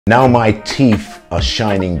Now my teeth are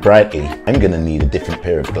shining brightly, I'm gonna need a different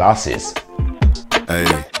pair of glasses. Hey.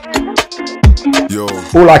 Yo.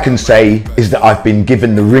 All I can say is that I've been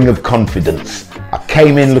given the ring of confidence. I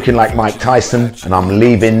came in looking like Mike Tyson, and I'm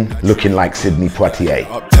leaving looking like Sidney Poitier.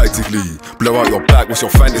 Up tactically, blow out your back, what's your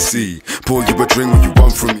fantasy? Pour you a drink when you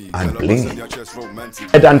want from me. I'm blingy.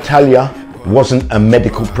 At Antalya wasn't a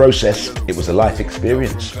medical process, it was a life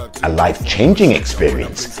experience, a life-changing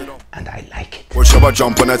experience, and I like it. What shall I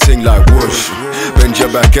jump on a thing like whoosh? Bend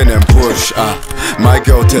your back and then push. My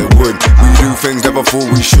girl take wood. We do things never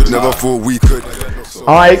thought we should, never thought we could.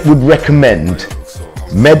 I would recommend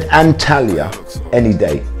Med Antalya any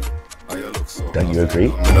day. Don't you agree?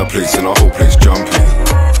 In a place and a whole place jumping.